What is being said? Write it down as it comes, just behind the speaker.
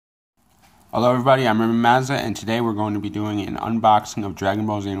Hello everybody, I'm Raymond Mazza, and today we're going to be doing an unboxing of Dragon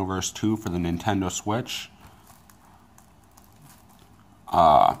Ball Xenoverse 2 for the NintendoSwitch.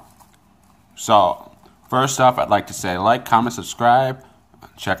 So, first off, I'd like to say like, comment, subscribe,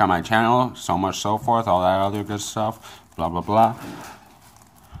 check out my channel, so much so forth, all that other good stuff, blah blah blah.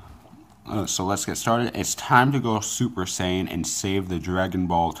 So let's get started. It's time to go Super Saiyan and save the Dragon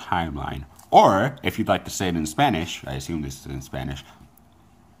Ball timeline. Or, if you'd like to say it in Spanish, I assume this is in Spanish,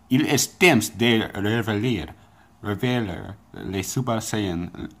 es temps de reveler les Super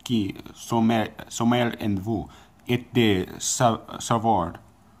Saiyan qui sommeillent en vous et de savoir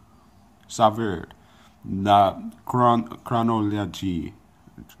la chronologie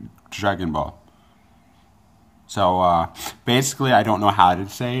Dragon Ball. So, basically, I don't know how to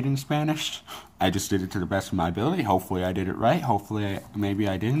say it in Spanish. I just did it to the best of my ability. Hopefully, I did it right. Hopefully, maybe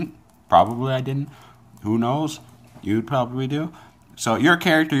I didn't. Probably I didn't. Who knows? You'd probably do. So, your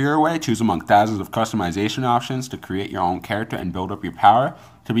character your way. Choose among thousands of customization options to create your own character and build up your power.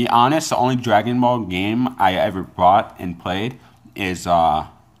 To be honest, the only Dragon Ball game I ever bought and played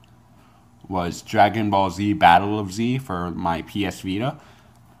was Dragon Ball Z Battle of Z for my PS Vita.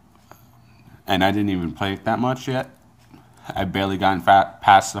 And I didn't even play it that much yet. I barely gotten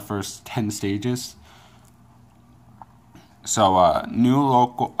past the first 10 stages. So, new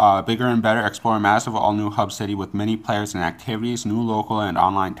local, bigger and better, explore a massive all-new hub city with many players and activities, new local and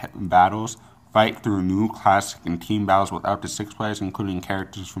online battles, fight through new classic and team battles with up to 6 players, including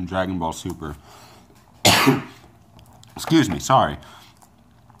characters from Dragon Ball Super. Excuse me, sorry.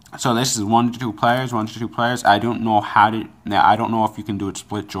 So this is 1 to 2 players, 1 to 2 players. I don't know I don't know if you can do it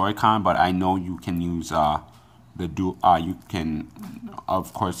split Joy-Con, but I know you can use you can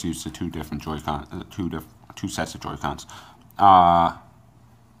of course use the two different Joy-Con, two sets of Joy-Cons.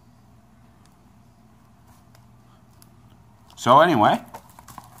 So anyway,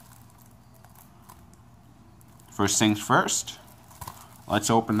 first things first,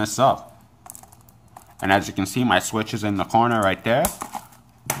 let's open this up. And as you can see, my Switch is in the corner right there.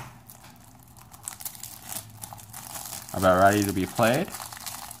 About ready to be played.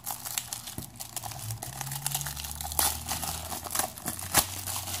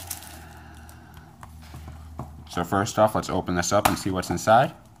 So first off, let's open this up and see what's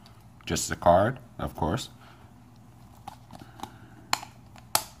inside. Just the card, of course.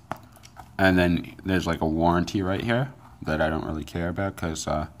 And then there's like a warranty right here that I don't really care about because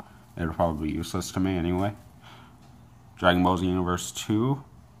it'll probably be useless to me anyway. Dragon Ball Xenoverse 2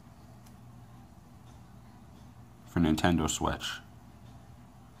 for NintendoSwitch.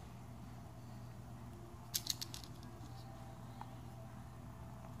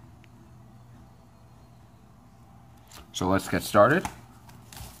 So let's get started.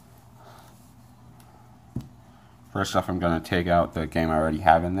 First off, I'm going to take out the game I already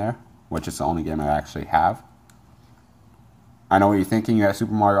have in there, which is the only game I actually have. I know what you're thinking, you have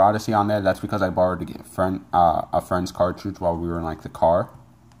Super Mario Odyssey on there. That's because I borrowed a friend's cartridge while we were in like the car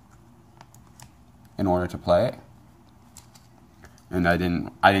in order to play it. And I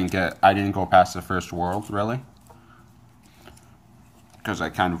didn't go past the first world really, because I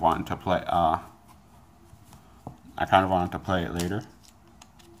kind of wanted to play it later,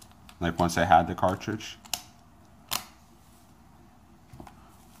 like once I had the cartridge.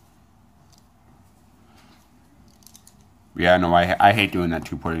 Yeah, no, I hate doing that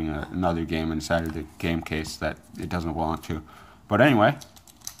too, putting another game inside of the game case that it doesn't belong to. But anyway,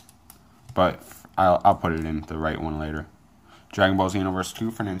 I'll put it in the right one later. Dragon Ball Xenoverse 2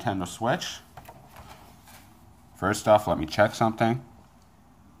 for NintendoSwitch. First off, let me check something.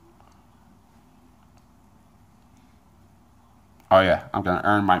 Oh yeah, I'm going to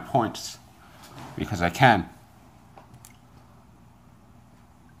earn my points because I can.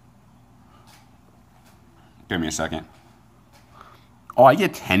 Give me a second. Oh, I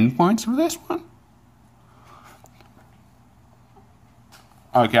get 10 points for this one?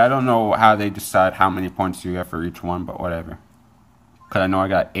 Okay, I don't know how they decide how many points you get for each one, but whatever. Because I know I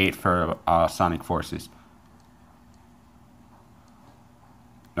got 8 for Sonic Forces.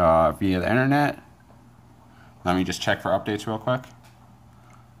 Via the internet. Let me just check for updates real quick.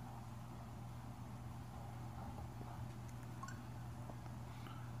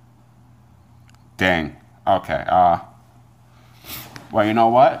 Dang. Okay. Well, you know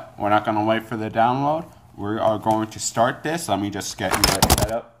what? We're not going to wait for the download. We are going to start this. Let me just get you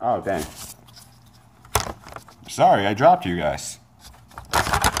set up. Oh, dang. Sorry, I dropped you guys.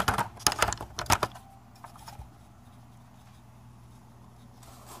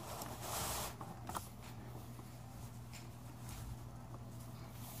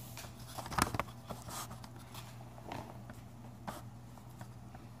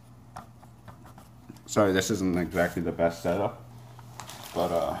 Sorry, this isn't exactly the best setup,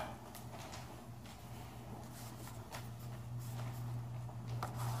 but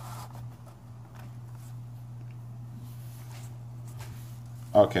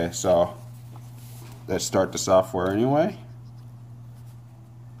okay, so let's start the software anyway.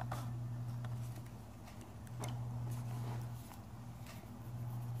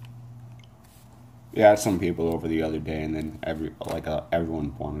 Yeah, I had some people over the other day, and then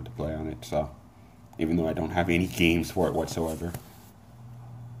everyone wanted to play on it. So, even though I don't have any games for it whatsoever.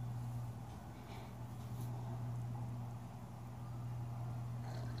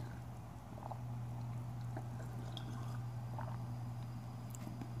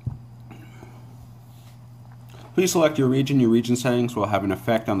 Please select your region. Your region settings will have an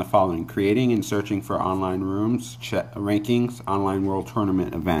effect on the following: creating and searching for online rooms, rankings, online world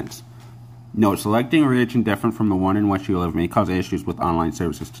tournament events. Note, selecting a region different from the one in which you live may cause issues with online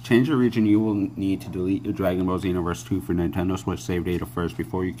services. To change your region, you will need to delete your Dragon Ball Xenoverse 2 for NintendoSwitch save data first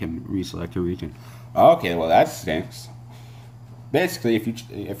before you can reselect your region. Okay, well that stinks. Basically, if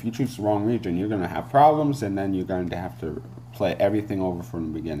you choose the wrong region, you're going to have problems, and then you're going to have to play everything over from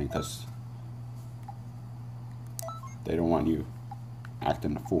the beginning because they don't want you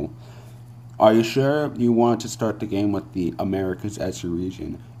acting a fool. Are you sure you want to start the game with the Americas as your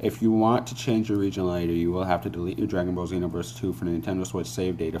region? If you want to change your region later, you will have to delete your Dragon Ball Xenoverse 2 for NintendoSwitch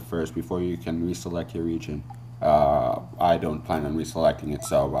save data first before you can reselect your region. I don't plan on reselecting it,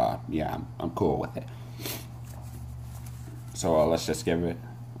 so yeah, I'm cool with it. So let's just give it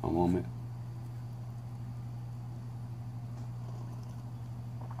a moment.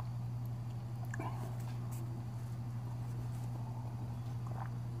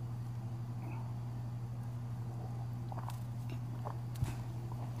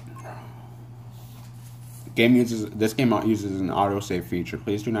 This game uses an autosave feature.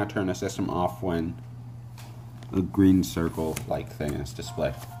 Please do not turn the system off when a green circle-like thing is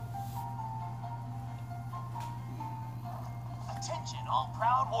displayed. Attention, all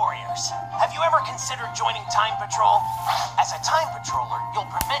proud warriors. Have you ever considered joining Time Patrol? As a Time Patroller, you'll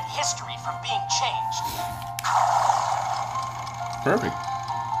prevent history from being changed. Perfect.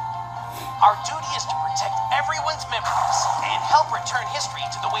 Our duty is to protect everyone's memories and help return history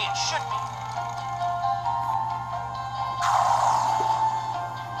to the way it should be.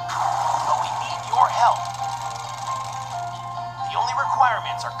 Help. The only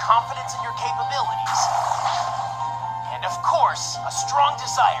requirements are confidence in your capabilities and, of course, a strong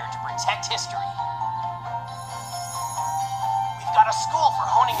desire to protect history. We've got a school for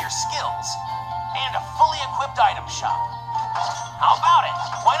honing your skills and a fully equipped item shop. How about it?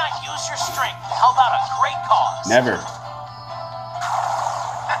 Why not use your strength to help out a great cause? Never.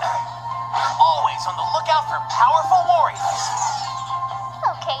 We're always on the lookout for powerful warriors.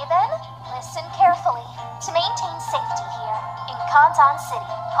 Okay then. Listen carefully. To maintain safety here, in Kantan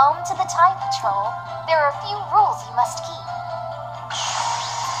City, home to the Time Patrol, there are a few rules you must keep.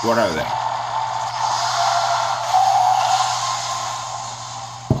 What are they?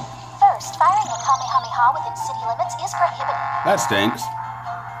 First, firing a Kamehameha within city limits is prohibited. That stinks.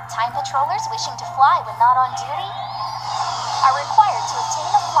 Time Patrollers wishing to fly when not on duty are required to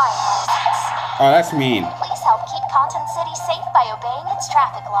obtain a flying license. Oh, that's mean. Please help keep Kantan City safe by obeying its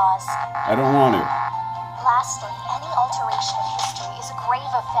traffic laws. I don't want to. Lastly, any alteration of history is a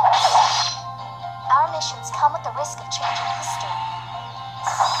grave offense. Our missions come with the risk of changing history.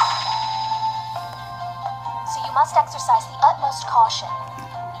 So you must exercise the utmost caution.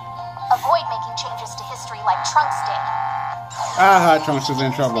 Avoid making changes to history like Trunks did. Trunks is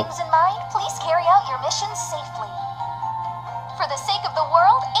in trouble. With these things in mind, please carry out your missions safely. For the sake of the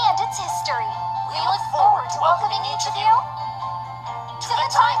world and its history, we look forward to welcoming each of you to the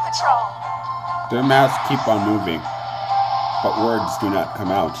Time Patrol. Their mouths keep on moving, but words do not come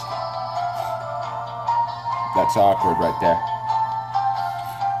out. That's awkward right there.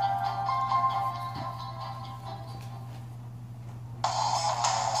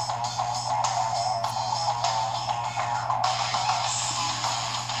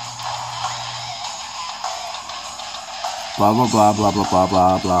 Blah blah blah blah blah blah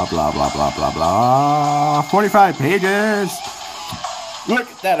blah blah blah blah blah blah blah. 45 pages. Look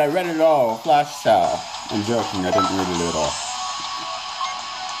at that! I read it all. Flash style. I'm joking. I didn't read it at all.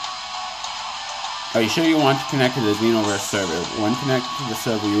 Are you sure you want to connect to the Xenoverse server? When connected to the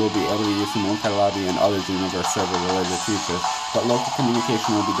server, you will be able to use the multi-lobby and other Xenoverse server-related features, but local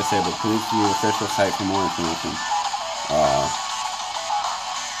communication will be disabled. Please view the official site for more information.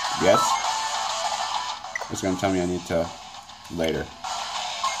 Yes? It's going to tell me I need to later.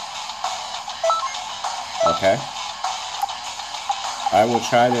 Okay. I will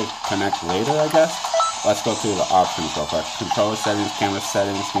try to connect later, I guess. let's go through the options real quick. Controller settings, camera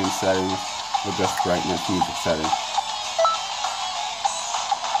settings, game settings, adjust brightness, music settings.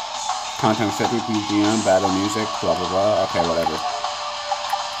 Content setting, BGM, battle music, blah blah blah. Okay, whatever.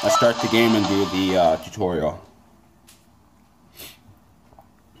 Let's start the game and do the tutorial.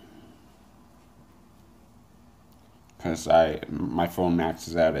 Because my phone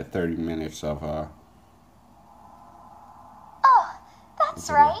maxes out at 30 minutes of Oh,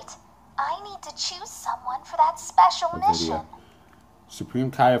 that's right. I need to choose someone for that special mission. Video. Supreme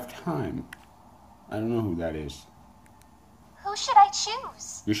Kai of Time. I don't know who that is. Who should I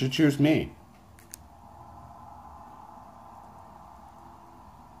choose? You should choose me.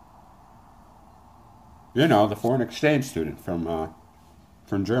 You know, the foreign exchange student from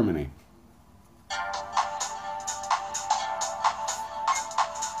Germany.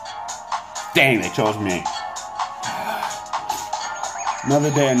 Dang, they chose me.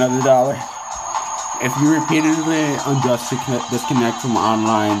 Another day, another dollar. If you repeatedly disconnect from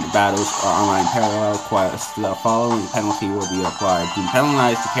online battles or online parallel quests, the following penalty will be applied. Being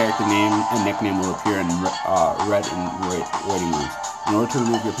penalized, the character name and nickname will appear in red in waiting rooms. In order to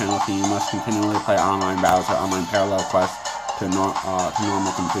remove your penalty, you must continually play online battles or online parallel quests to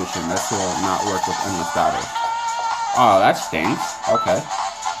normal completion. This will not work with endless battles. Oh, that stinks. Okay.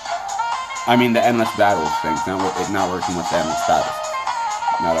 I mean the endless battles stinks. It's not working with the endless battles.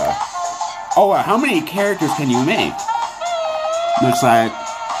 Not Oh, wow, how many characters can you make? Looks like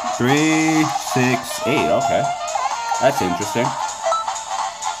 3, 6, 8. Okay, that's interesting.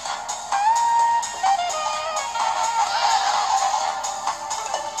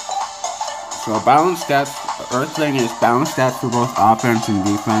 So balanced stats. Earthling is balanced stats for both offense and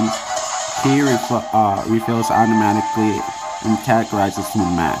defense. Key refills automatically and categorizes to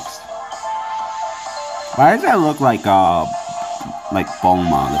max. Why does that look like Bulma,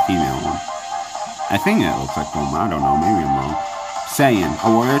 the female one? I think it looks like Bulma. I don't know. Maybe I'm wrong. Saiyan,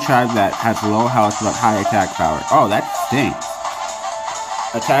 a warrior tribe that has low health but high attack power. Oh, that stinks.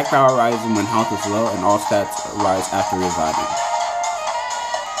 Attack power rises when health is low, and all stats rise after reviving.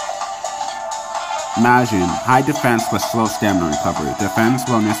 Majin, high defense but slow stamina recovery. Defense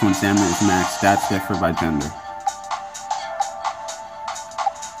bonus when stamina is maxed. Stats differ by gender.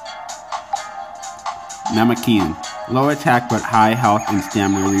 Namakian, low attack but high health and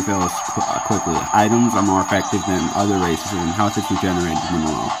stamina refills quickly. Items are more effective than other races and health is regenerated when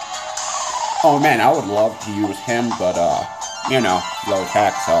low. Oh man, I would love to use him, but you know, low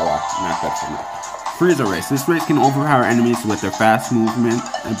attack, so not good for me. Frieza race. This race can overpower enemies with their fast movement,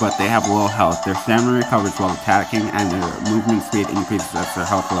 but they have low health. Their stamina recovers while attacking, and their movement speed increases as their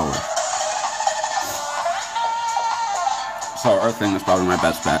health lowers. So Earthling is probably my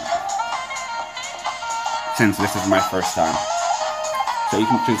best bet, since this is my first time. So you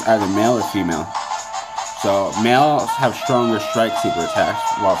can choose either male or female. So males have stronger strike super attacks,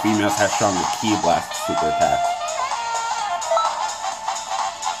 while females have stronger ki blast super attacks.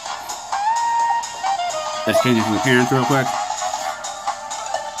 Let's change his appearance real quick.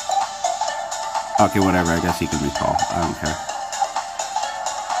 Okay, whatever, I guess he can be tall. I don't care.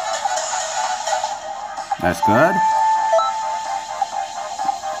 That's good.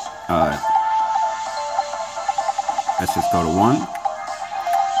 Let's just go to 1.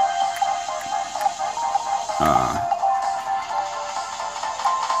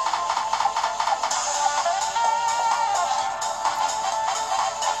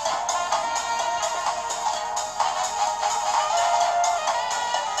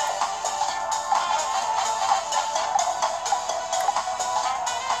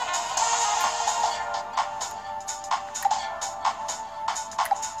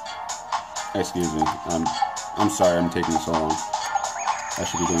 Excuse me. I'm sorry I'm taking so long. I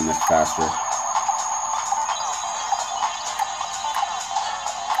should be doing this faster.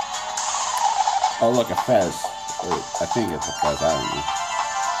 Oh look, a fez. Wait, I think it's a fez, I don't know.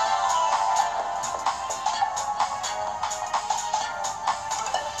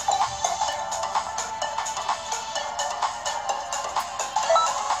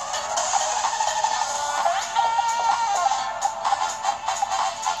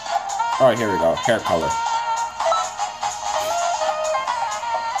 Alright, here we go. Hair color.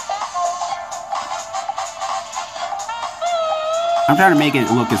 I'm trying to make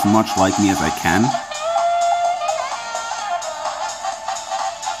it look as much like me as I can.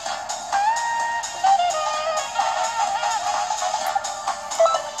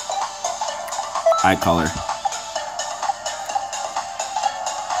 Eye color.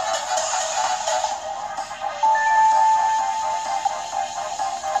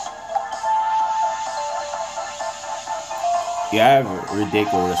 Yeah, I have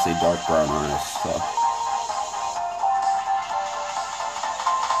ridiculously dark brown eyes, so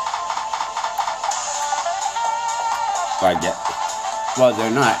I get. Well,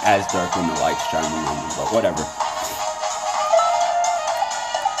 they're not as dark when the light's shining on them, but whatever.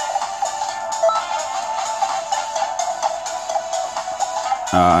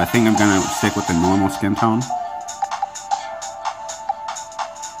 I think I'm gonna stick with the normal skin tone.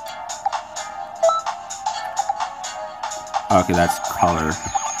 Okay, that's color,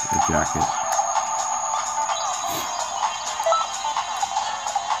 the jacket.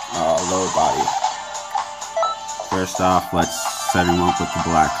 Lower body. First off, let's set him up with the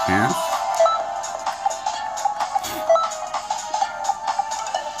black pants.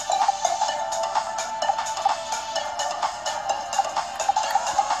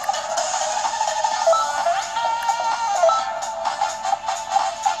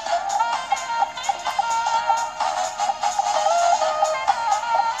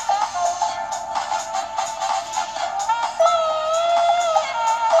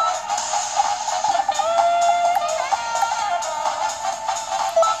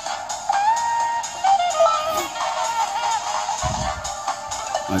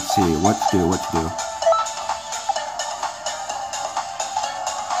 Let's see, what to do.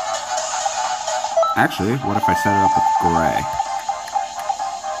 Actually, what if I set it up with gray?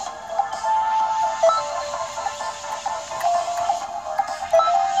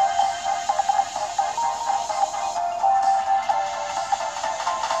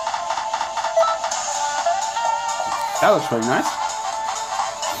 That looks pretty nice.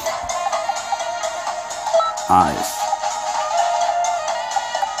 Eyes.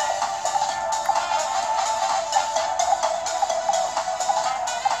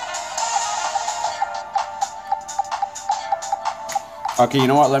 Okay, you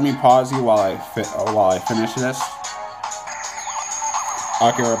know what? Let me pause you while I finish this.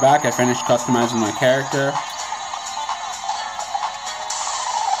 Okay, we're back. I finished customizing my character.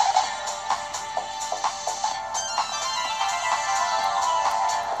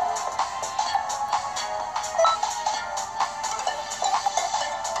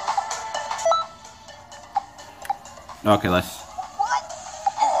 Okay, let's.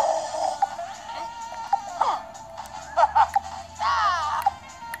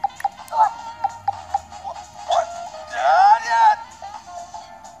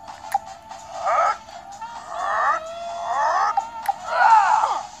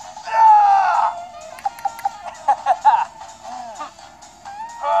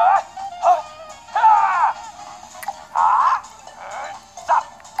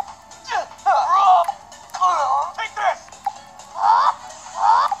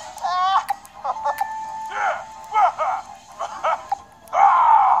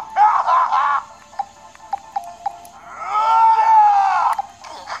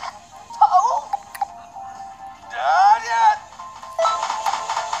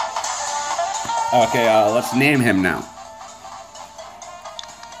 Okay, let's name him now.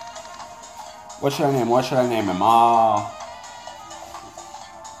 What should I name him?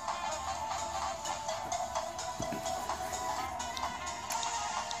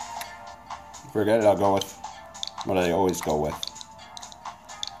 Forget it, I'll go with what I always go with.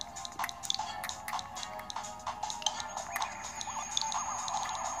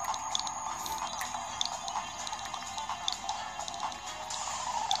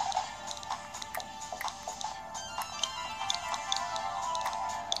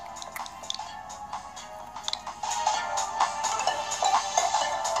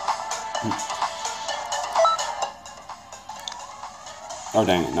 Oh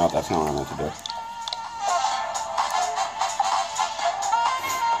dang it, no, that's not what I meant to do.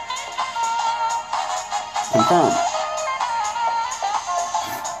 Confirm.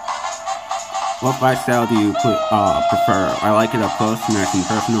 What fight style do you prefer? I like it up close, nice and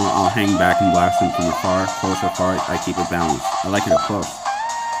personal. I'll hang back and blast them from afar. Close or far, I keep it balanced. I like it up close.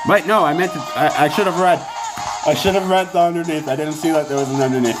 Wait, no, I meant to, I should have read. I should have read the underneath. I didn't see that there was an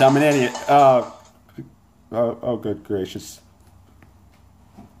underneath. I'm an idiot. Oh, good gracious.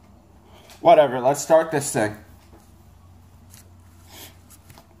 Whatever, let's start this thing.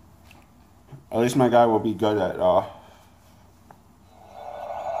 At least my guy will be good at,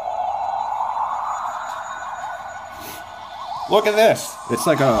 Look at this. It's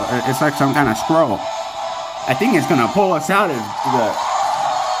like some kind of scroll. I think it's gonna pull us out of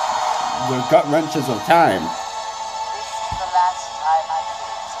the gut wrenches of time. This is the last time I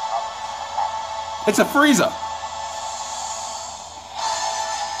face a public. It's a Frieza.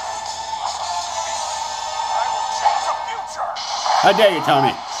 How dare you tell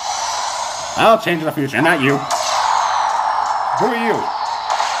me? I'll change the future, not you. Who are you?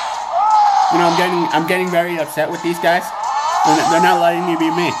 You know, I'm getting very upset with these guys. They're not letting me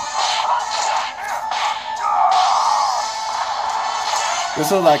be me. This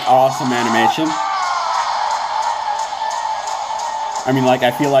is like awesome animation. I mean, like,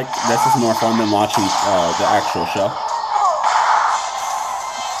 I feel like this is more fun than watching the actual show.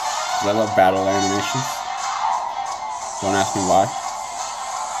 I love battle animations. Don't ask me why.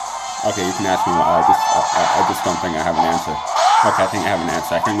 Okay, you can ask me why. I just don't think I have an answer. Okay, I think I have an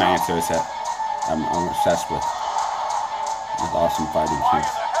answer. I think my answer is that I'm obsessed with awesome fighting scenes. Why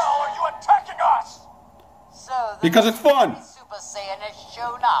the hell are you attacking us? So Because it's fun! Super Saiyan has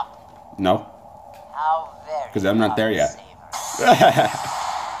shown up. No, How very because I'm not there yet. unsavory.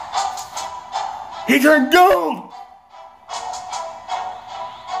 He turned gold!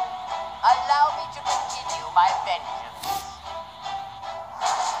 Allow me to continue my vengeance.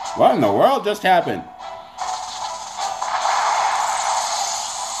 What in the world just happened?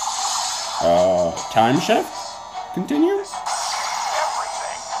 Time shift? Continues?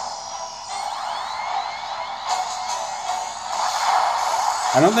 Everything.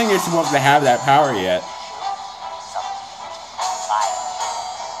 I don't think you're supposed to have that power yet.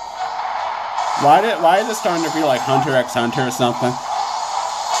 Why is it starting to feel like Hunter x Hunter or something?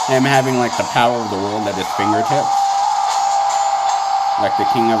 Him having like the power of the world at his fingertips? Like the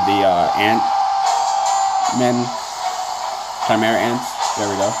king of the ant men. Chimera ants. There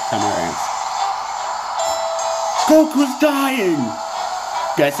we go. Chimera ants. Goku's dying!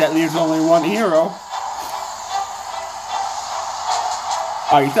 Guess that leaves only one hero.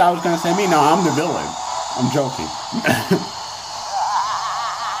 Oh, you thought I was gonna say me? No, I'm the villain. I'm joking.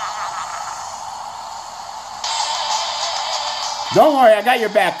 Don't worry, I got your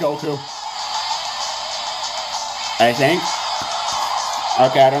back, Goku. I think.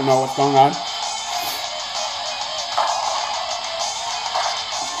 Okay, I don't know what's going on.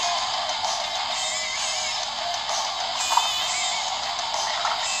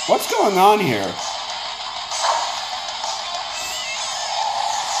 What's going on here?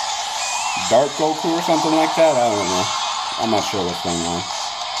 Dark Goku or something like that? I don't know. I'm not sure what's going on.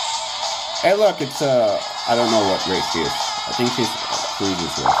 Hey look, it's I don't know what race she is. I think she's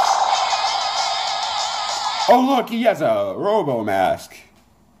Frieza's race. Oh look, he has a robo mask.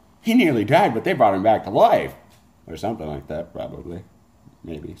 He nearly died, but they brought him back to life. Or something like that, probably.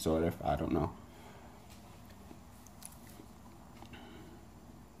 Maybe, sort of, I don't know.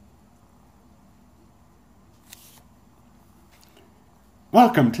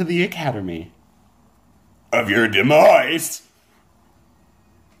 Welcome to the Academy of your demise.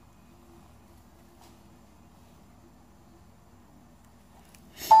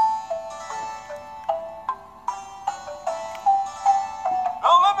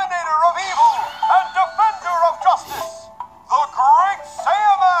 Eliminator of evil and defender of justice, the Great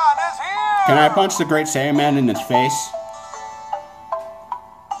Saiyaman is here! Can I punch the Great Saiyaman in his face?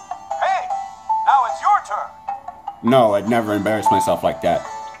 Hey, now it's your turn. No, I'd never embarrass myself like that.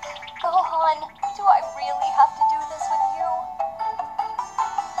 Gohan, do I really have to do this with you?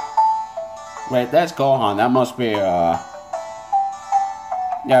 Wait, that's Gohan. That must be, Yeah,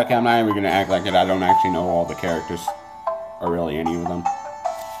 okay, I'm not even gonna act like it. I don't actually know all the characters. Or really any of them.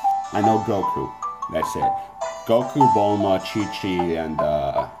 I know Goku. That's it. Goku, Bulma, Chi-Chi, and,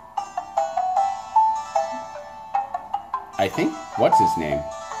 I think... What's his name?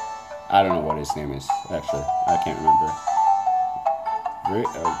 I don't know what his name is, actually. I can't remember.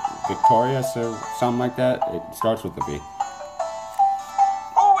 Victorious or something like that? It starts with a V.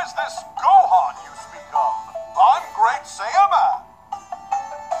 Who is this Gohan you speak of? I'm Great Saiyaman.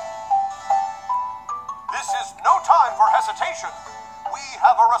 This is no time for hesitation. We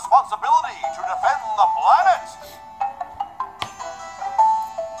have a responsibility to defend the planet.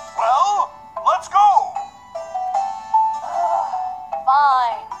 Well, let's go.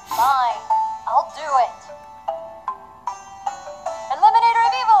 Fine, fine. I'll do it. Eliminator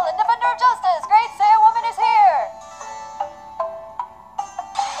of evil and defender of justice, Great Saiyan Woman is here.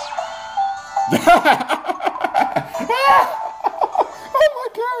 Oh my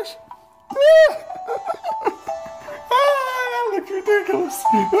gosh! That looks ridiculous.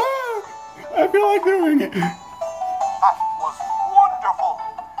 I feel like doing it. That was wonderful.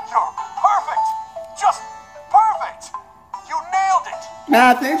 You're perfect. Just perfect. You nailed it.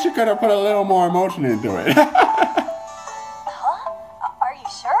 Nah, I think she could have put a little more emotion into it. Huh? Are you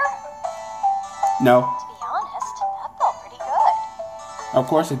sure? No, To be honest, that felt pretty good. of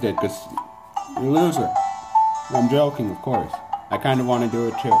course it did, because you're a loser. I'm joking, of course. I kind of want to do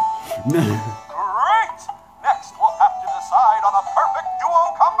it too. Great. Next, we'll have to decide on a perfect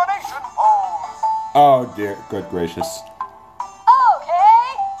duo combination pose. Oh dear, good gracious.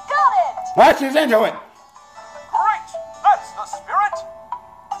 Okay, got it. Let's just into it! Great. That's the spirit.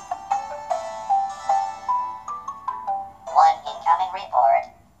 One incoming report.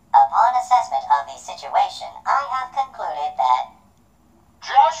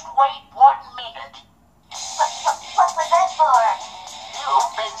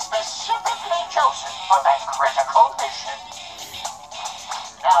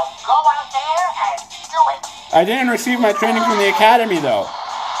 I didn't receive my training from the academy, though.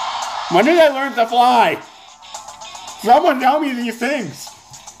 When did I learn to fly? Someone tell me these things.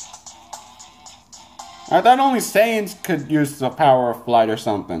 I thought only Saiyans could use the power of flight or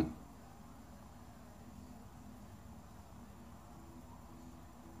something.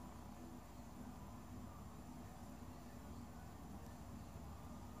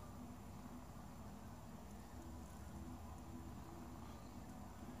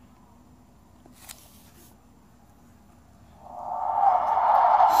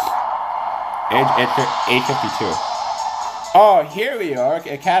 Age 52. Oh, here we are.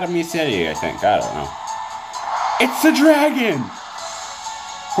 Academy City, I think. I don't know. It's the dragon!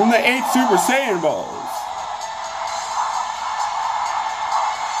 From the 8 Super Saiyan Balls.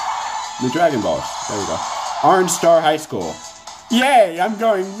 The Dragon Balls. There we go. Orange Star High School. Yay! I'm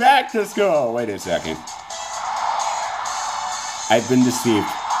going back to school! Wait a second. I've been deceived.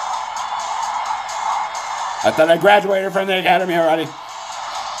 I thought I graduated from the academy already.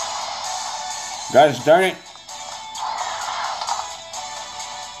 Gosh darn it.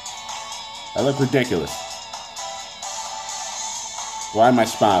 I look ridiculous. Why am I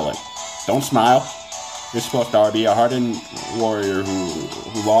smiling? Don't smile. You're supposed to be a hardened warrior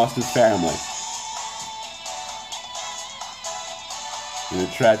who lost his family in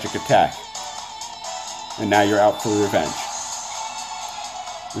a tragic attack. And now you're out for revenge.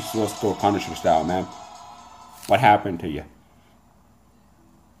 You're supposed to go Punisher style, man. What happened to you?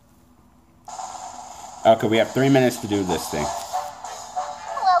 Okay, we have 3 minutes to do this thing.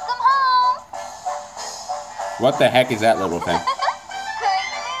 Welcome home. What the heck is that little thing? Great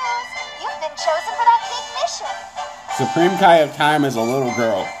news. You've been chosen for that big mission. Supreme Kai of Time is a little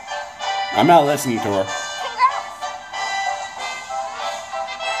girl. I'm not listening to her. Congrats.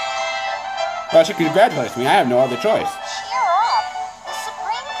 Well, she congratulates me. I have no other choice. Cheer up. The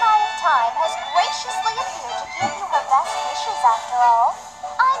Supreme Kai of Time has graciously appeared to give you her best wishes after all.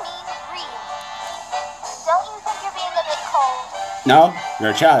 I mean, really. Don't you think you're being a bit cold? No,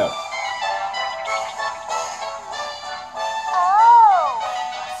 you're a child. Oh,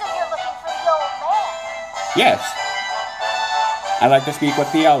 so you're looking for the old man. Yes. I like to speak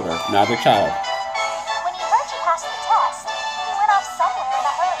with the elder, not the child. When he heard you pass the test, he went off somewhere in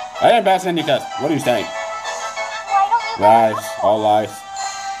a hurry. I didn't pass any test. What are you saying? Why don't you Lies. All lies.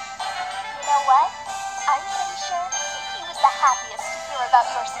 You know what? I'm pretty sure he was the happiest to hear about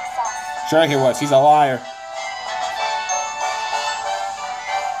your success. Sure he was. He's a liar.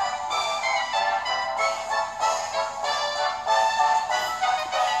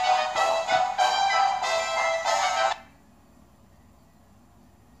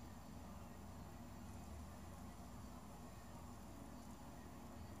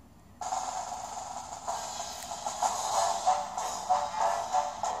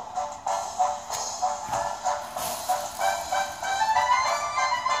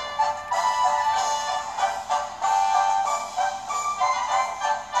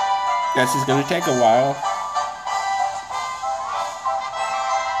 Guess it's gonna take a while.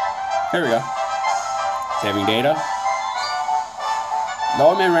 Here we go. Saving data. The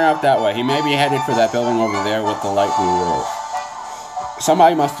old man ran out that way. He may be headed for that building over there with the light blue roof.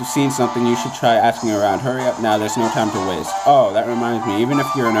 Somebody must have seen something. You should try asking around. Hurry up now. There's no time to waste. Oh, that reminds me. Even if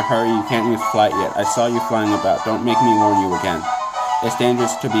you're in a hurry, you can't use flight yet. I saw you flying about. Don't make me warn you again. It's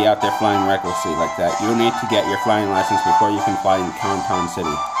dangerous to be out there flying recklessly like that. You'll need to get your flying license before you can fly in Canton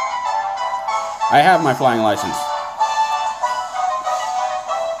City. I have my flying license.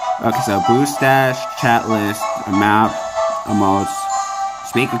 Okay, so boost dash, chat list, a map, emotes,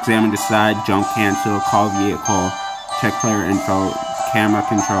 speak, examine, decide, jump, cancel, call vehicle, check player info, camera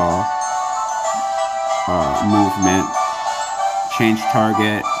control, movement, change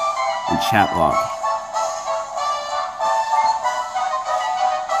target, and chat log.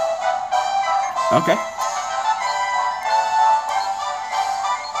 Okay.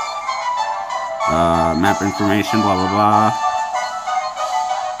 Map information, blah, blah, blah.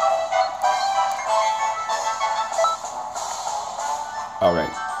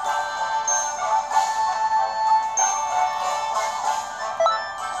 Alright.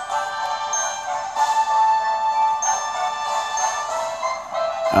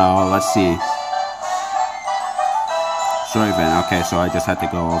 Let's see. Story event. Okay, so I just had to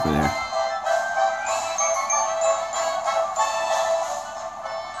go over there.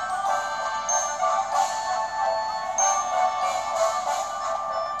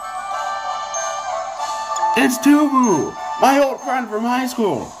 It's Tubu, my old friend from high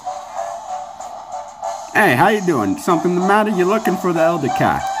school. Hey, how you doing? Something the matter? You're looking for the elder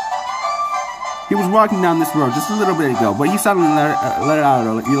cat. He was walking down this road just a little bit ago, but he suddenly let out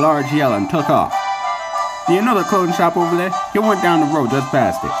a large yell and took off. Do you know the clothing shop over there? He went down the road just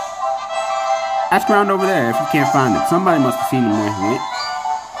past it. Ask around over there if you can't find it. Somebody must have seen him where he went.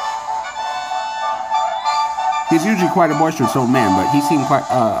 He's usually quite a boisterous old man, but he seemed quite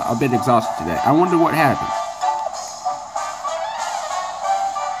a bit exhausted today. I wonder what happened.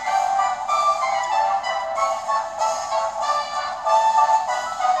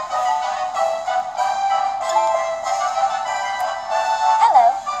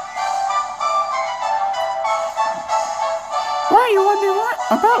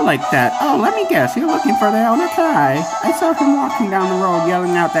 About like that. Oh, let me guess. You're looking for the elder Kai. I saw him walking down the road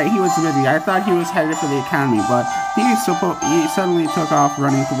yelling out that he was busy. I thought he was headed for the academy, but he suddenly took off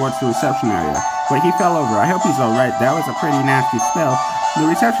running towards the reception area. But he fell over. I hope he's alright. That was a pretty nasty spill. The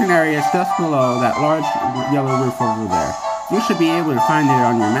reception area is just below that large yellow roof over there. You should be able to find it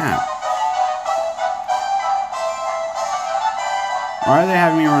on your map. Why are they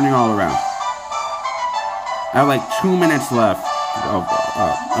having me running all around? I have like 2 minutes left of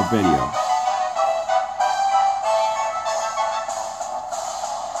video.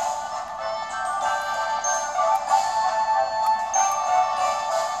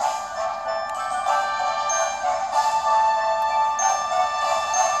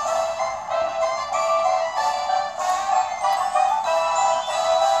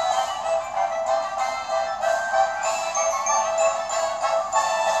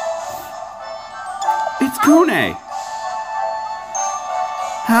 It's Kune!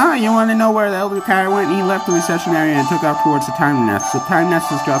 Huh? You want to know where the elder Kai went? He left the reception area and took off towards the time nest. The time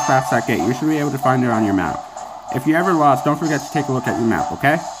nest is just past that gate. You should be able to find it on your map. If you're ever lost, don't forget to take a look at your map,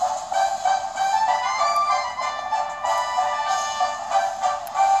 okay?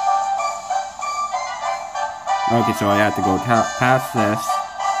 Okay, so I have to go past this.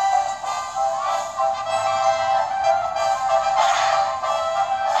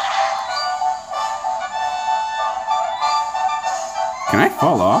 Can I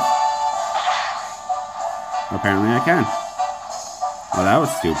fall off? Apparently I can. Well, that was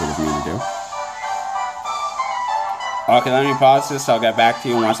stupid of me to do. Okay, let me pause this. I'll get back to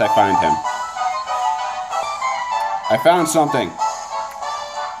you once I find him. I found something.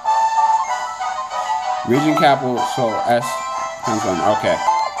 Region capital, so S comes on. Okay.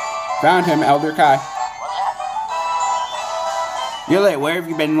 Found him, Elder Kai. You're late. Where have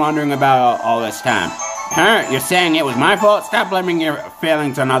you been wandering about all this time? Huh? You're saying it was my fault? Stop blaming your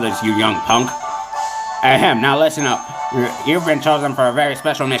failings on others, you young punk. Ahem, now listen up. You've been chosen for a very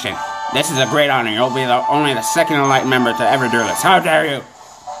special mission. This is a great honor. You'll be only the second enlightened member to ever do this. How dare you?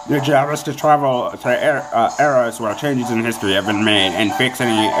 Your job is to travel to eras where changes in history have been made and fix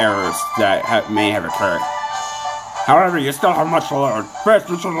any errors that may have occurred. However, you still have much to learn. First,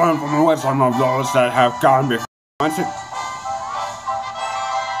 you should learn from the wisdom of those that have gone before.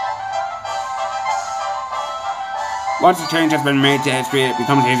 Once a change has been made to history, it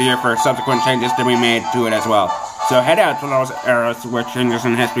becomes easier for subsequent changes to be made to it as well. So head out to those eras where changes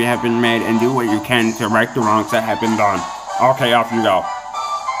in history have been made and do what you can to right the wrongs that have been done. Okay, off you go.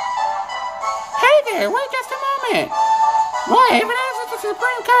 Hey there, wait just a moment. Why, even as the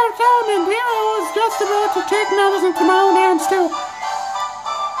Supreme Court of Time and Hero was just about to take matters into my own hands too.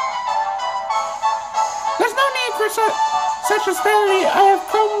 There's no need for such a spelling. I have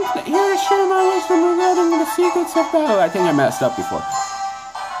come here to share my wisdom regarding the secrets of battle. I think I messed up before.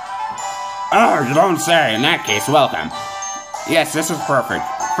 Oh, you don't say. In that case, welcome. Yes, this is perfect.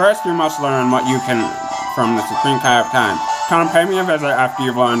 First, you must learn what you can from the Supreme Kai of Time. Come pay me a visit after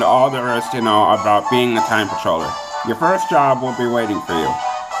you've learned all there is to know about being a time patroller. Your first job will be waiting for you.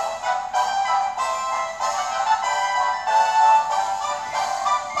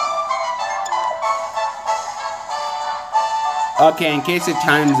 Okay, in case it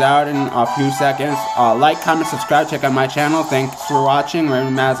times out in a few seconds, like, comment, subscribe, check out my channel. Thanks for watching.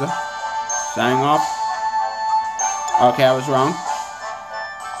 Raymond Mazza, signing off. Okay, I was wrong.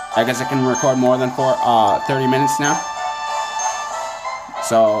 I guess I can record more than 30 minutes now.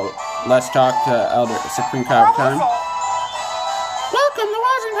 So, let's talk to Elder Supreme Kai of Time. Welcome, the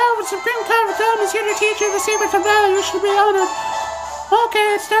wise and powerful Supreme Kai of Time is here to teach you the secrets of battle. You should be honored.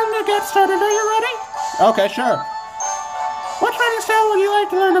 Okay, it's time to get started. Are you ready? Okay, sure. What training style would you like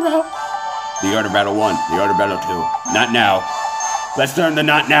to learn about? The Order Battle 1, the Order Battle 2. Not now. Let's learn the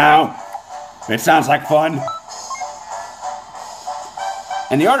not now. It sounds like fun.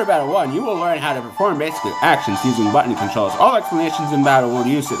 In the Order Battle 1, you will learn how to perform basic actions using button controls. All explanations in battle will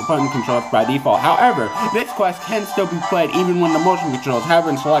use button controls by default. However, this quest can still be played even when the motion controls have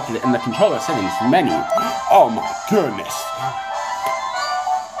been selected in the controller settings menu. Oh my goodness.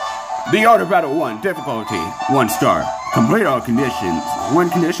 The Order Battle 1, difficulty, 1 star. Complete all conditions. Win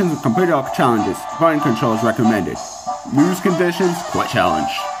conditions and complete all challenges. Button controls recommended. Lose conditions, quit challenge.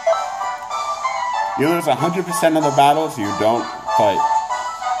 You lose 100% of the battles, you don't fight.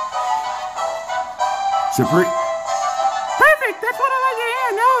 Supreme. Perfect! That's what I like to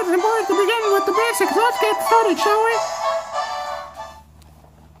hear! Now it's important to begin with the basics. Let's get started, shall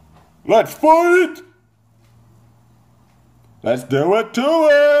we? Let's fight! Let's do it to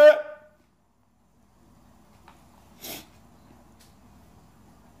it!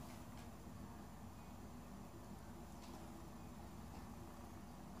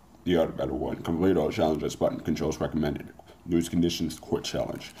 The other battle 1. Complete all challenges. Button controls recommended. Lose conditions. Quit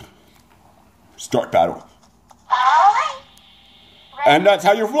challenge. Start battle. Alright. And that's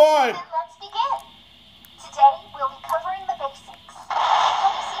how you fly! Then let's begin. Today, we'll be covering the basics.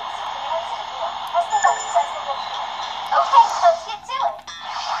 Have you seen Superman's video? Press the buttons as they appear. Okay, let's get to it.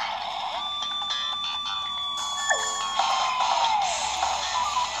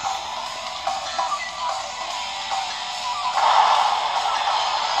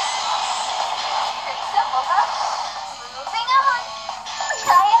 Pretty simple, huh? Moving on.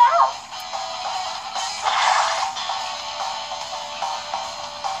 Try it out.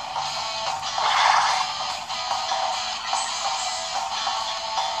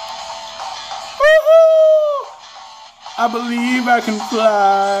 Woohoo! I believe I can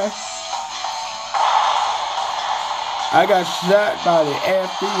fly. I got shot by the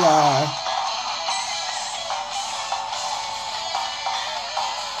FBI.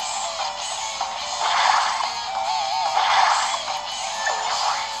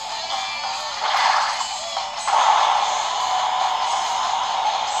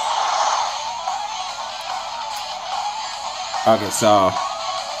 Okay, so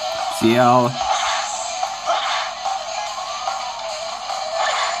CL.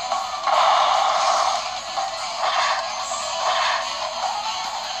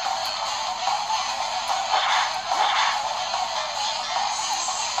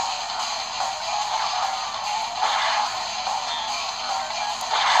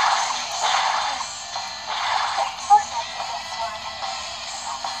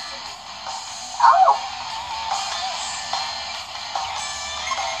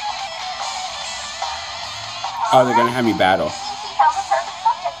 Oh, they're gonna have me battle. Seems we found the perfect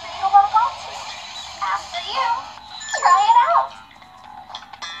subject for you to log on to. After you. Try it out.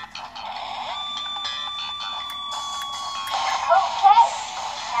 Okay.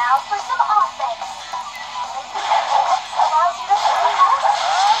 Now for some offense. Allows you to fly higher.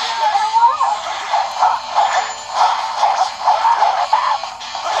 Give it a whirl.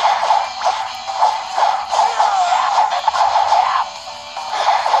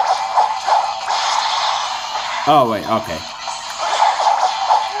 Oh, wait, okay.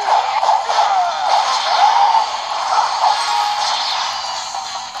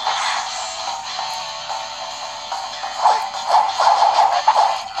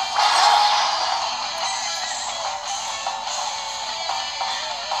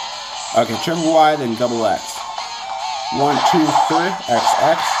 Okay, triple Y, then double X. 1, 2, 3,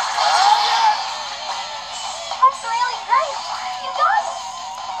 XX. That's really great. You got it.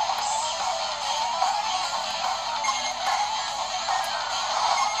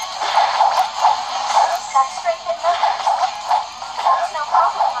 Got strength and movement. That's no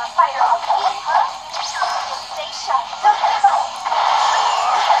problem on a fighter like you, huh? Just stay sharp. Don't give up.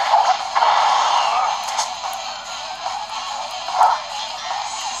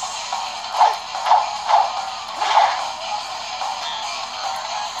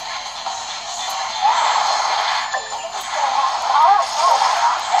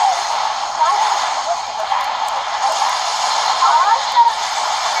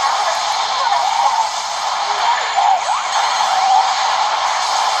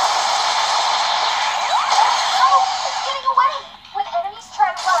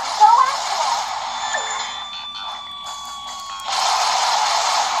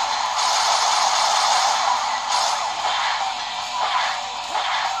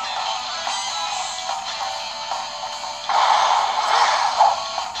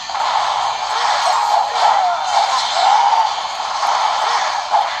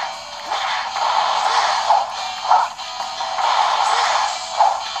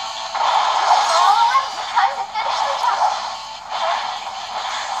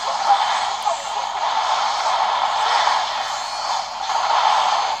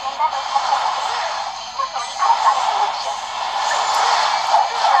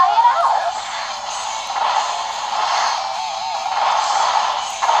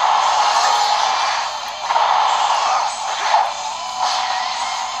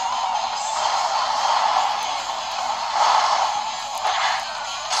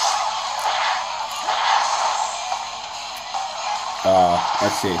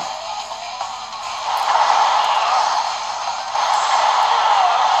 Let's see.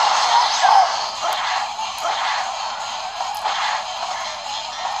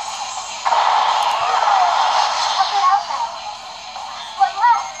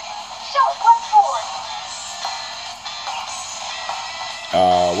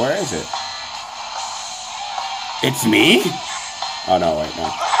 Where is it? It's me? Oh, no, wait,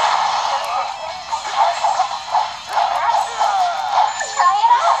 no.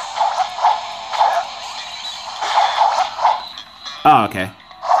 Oh, okay.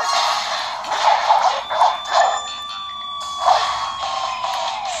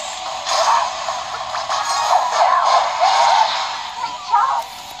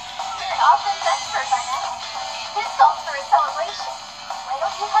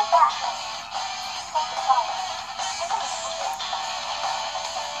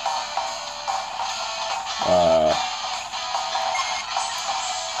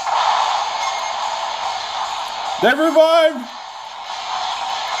 They revived!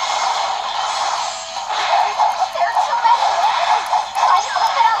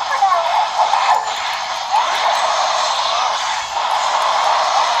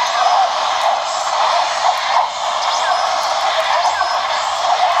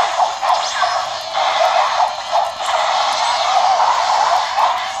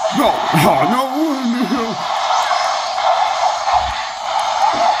 No! Oh, no!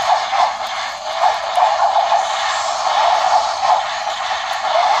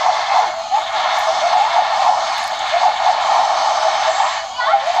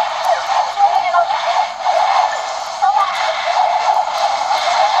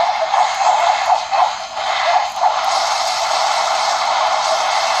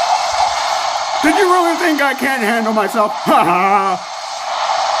 Did you really think I can't handle myself? Ha ha!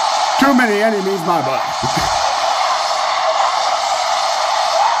 Too many enemies, my butt.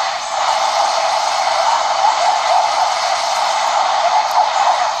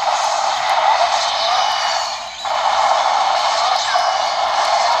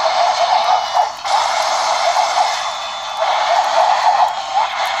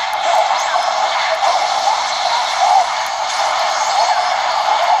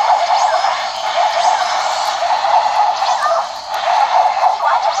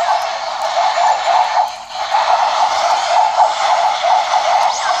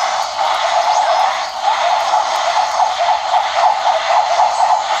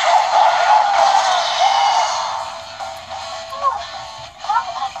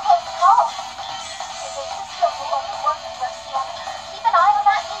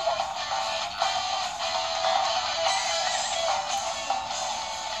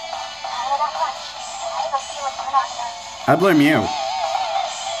 I blame you.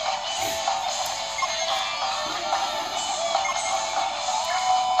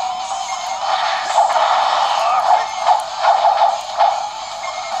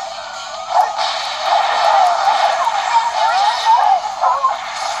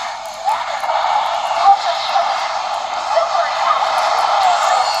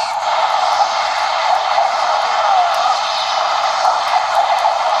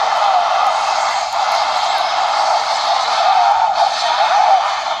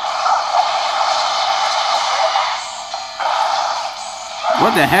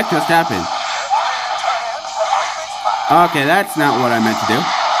 What the heck just happened? Okay, that's not what I meant to do.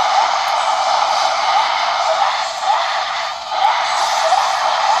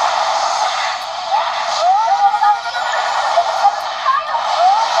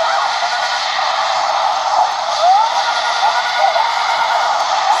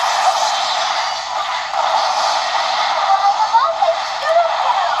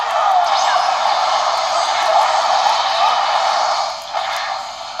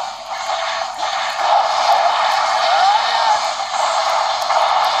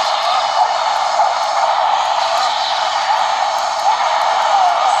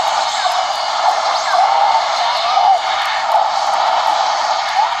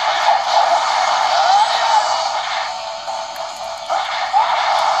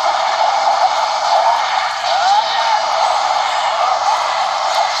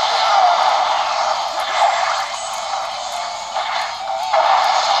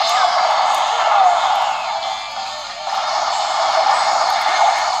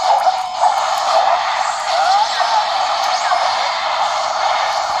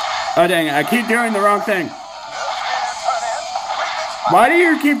 Oh dang it, I keep doing the wrong thing. Why do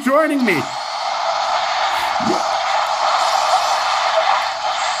you keep joining me?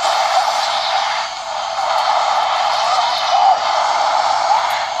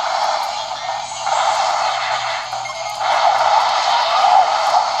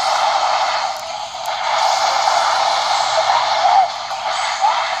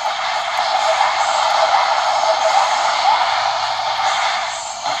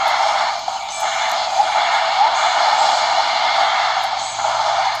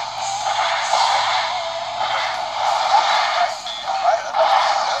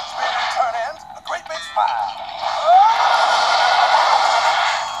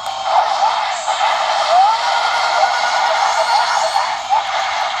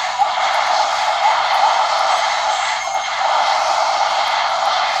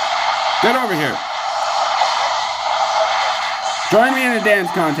 Get over here. Join me in a dance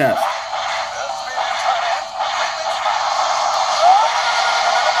contest.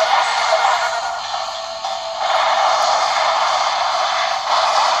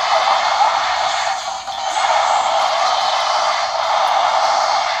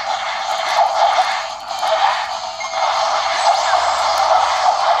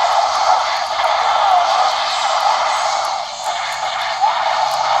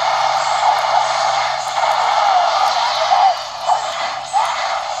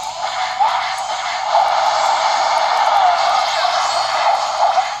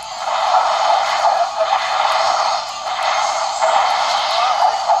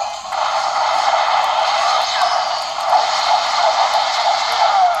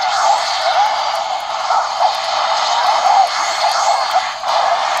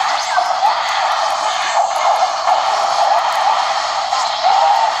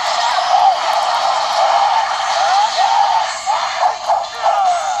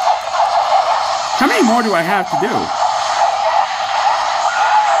 How many more do I have to do?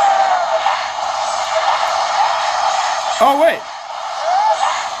 Oh, wait.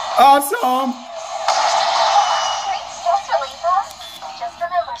 Awesome. Great stress reliever. Just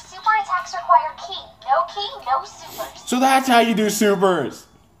remember, super attacks require key. No key, no supers. So that's how you do supers.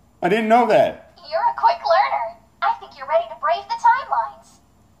 I didn't know that. You're a quick learner. I think you're ready to brave the timelines.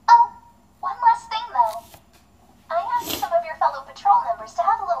 Oh, one last thing though. I asked some of your fellow patrol members to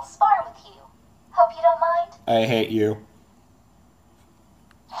have a little spar with you. Hope you don't mind. I hate you.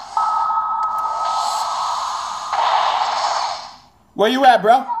 Where you at,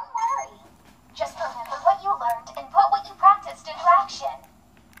 bro? Don't worry. Just remember what you learned and put what you practiced into action.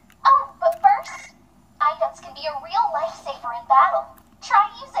 Oh, but first, items can be a real lifesaver in battle. Try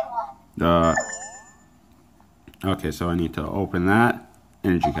using one. Okay, so I need to open that.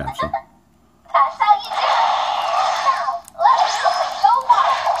 Energy capsule. That's how you do it. Now, let's do something go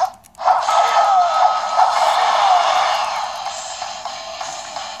wild.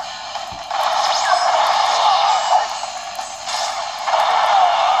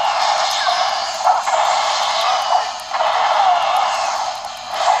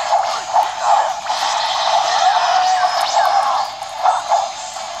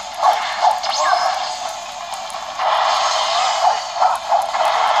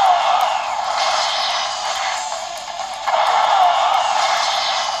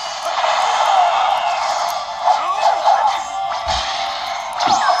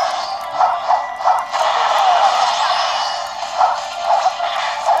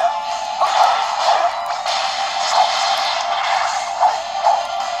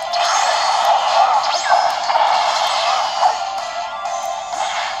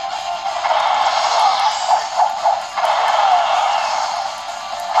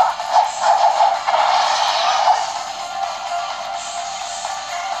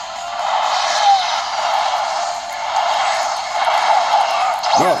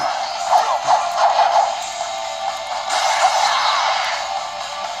 Whoa.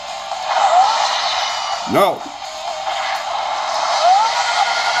 No.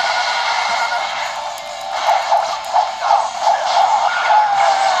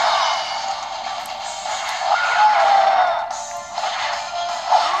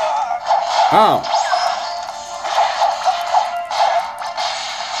 Oh.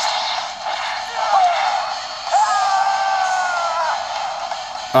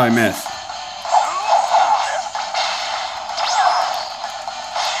 Oh, I missed.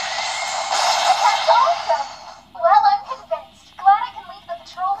 That's awesome. Well, I'm convinced. Glad I can leave the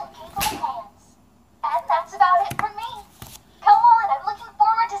patrol in capable hands. And that's about it for me. Come on, I'm looking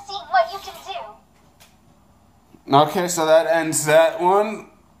forward to seeing what you can do. Okay, so that ends that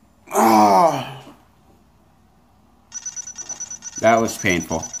one. Oh. That was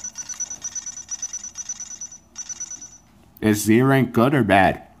painful. Is Z rank good or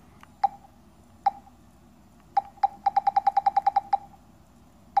bad?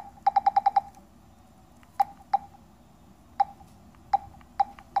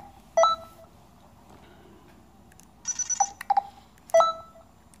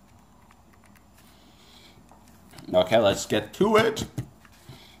 Okay, let's get to it.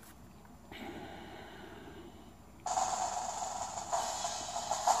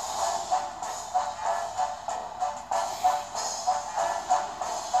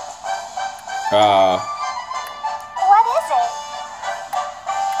 What is it?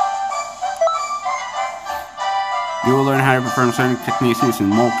 You will learn how to perform certain techniques using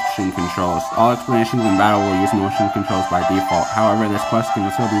motion controls. All explanations in battle will use motion controls by default. However, this quest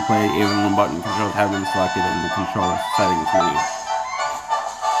can still be played even when button controls have been selected in the controller settings menu.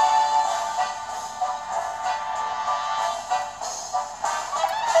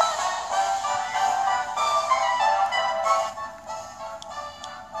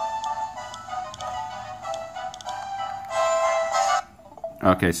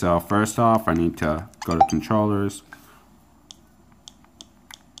 Okay, so first off, I need to go to controllers.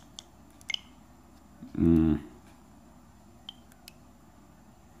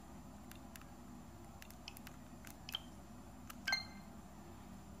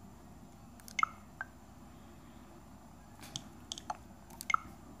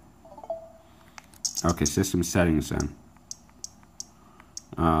 Okay, system settings then.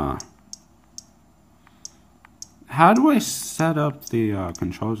 How do I set up the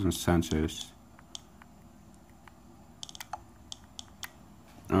controls and sensors?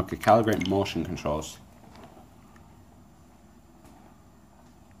 Okay, calibrate motion controls.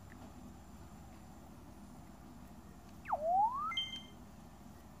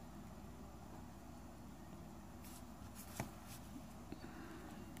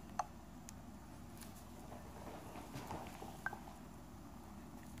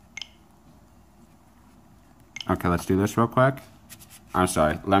 Okay, let's do this real quick. I'm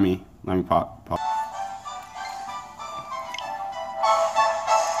sorry. Let me pop.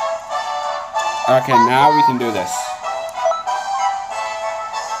 Okay, now we can do this.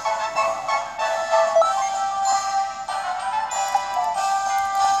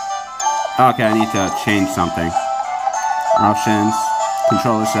 Okay, I need to change something. Options,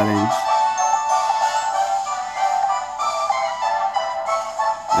 controller settings.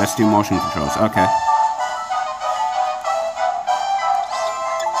 Let's do motion controls. Okay.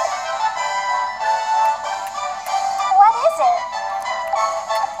 What is it?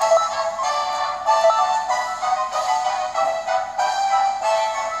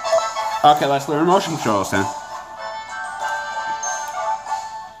 Okay, let's learn motion controls then.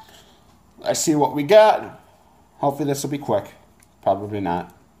 Let's see what we got. Hopefully this will be quick. Probably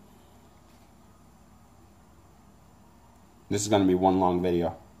not. This is going to be one long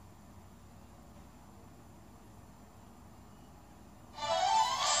video.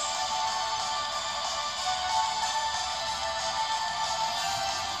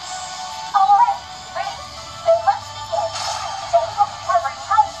 Alright, ready? Then let's begin. Today we'll be covering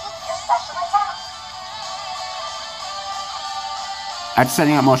how to use your special attack. After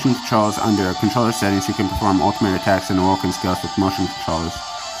setting up motion controls under controller settings, you can perform ultimate attacks and awoken skills with motion controllers.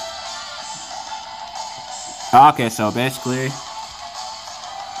 Okay, so basically...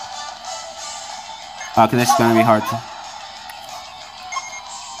 Okay, this is going to be hard to... It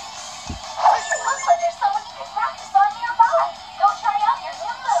looks like there's someone you can practice on nearby. Go try out your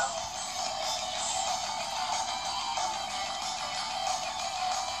new move.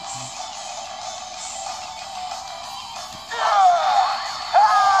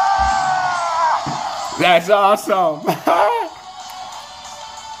 That's awesome!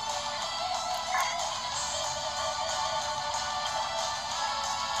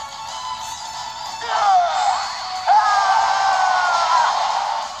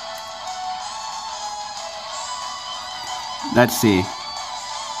 Let's see.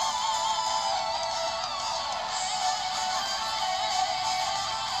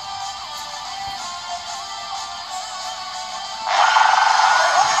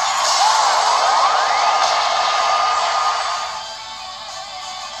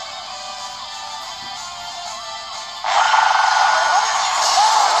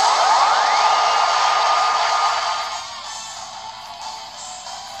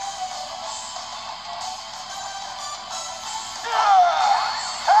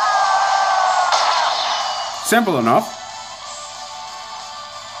 Simple enough.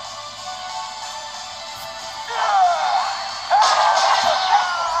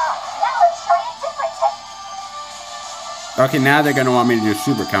 Now let's try a different technique. Okay, now they're gonna want me to do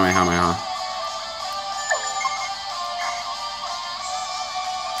Super Kamehameha.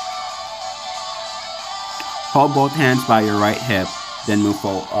 Hold both hands by your right hip, then move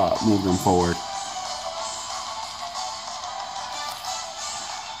them forward.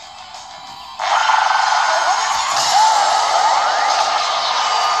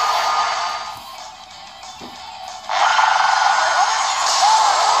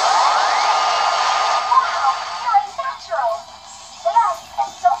 Wow, you're a natural. Keep it up,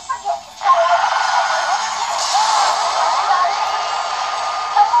 and don't forget to try out.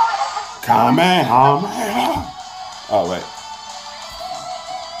 Come on, Kamehameha! Oh, wait.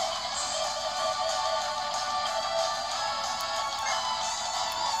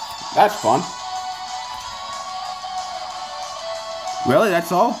 That's fun. Really?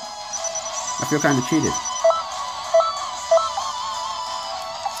 That's all? I feel kind of cheated.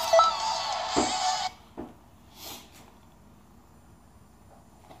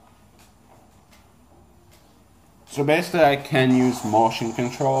 So basically I can use motion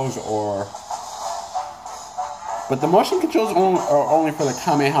controls or But the motion controls are only for the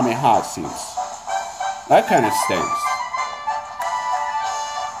Kamehameha, it seems. That kind of stinks.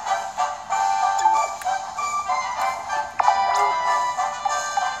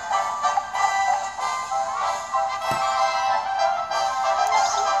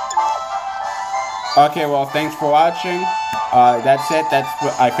 Okay, well, thanks for watching. That's it.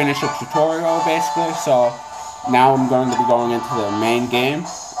 I finished the tutorial, basically. So now I'm going to be going into the main game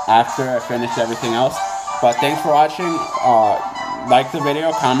after I finish everything else. But thanks for watching. Like the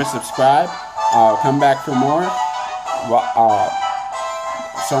video, comment, subscribe. Come back for more.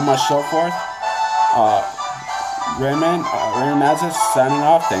 So much, so forth. Raymond Mazza signing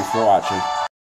off. Thanks for watching.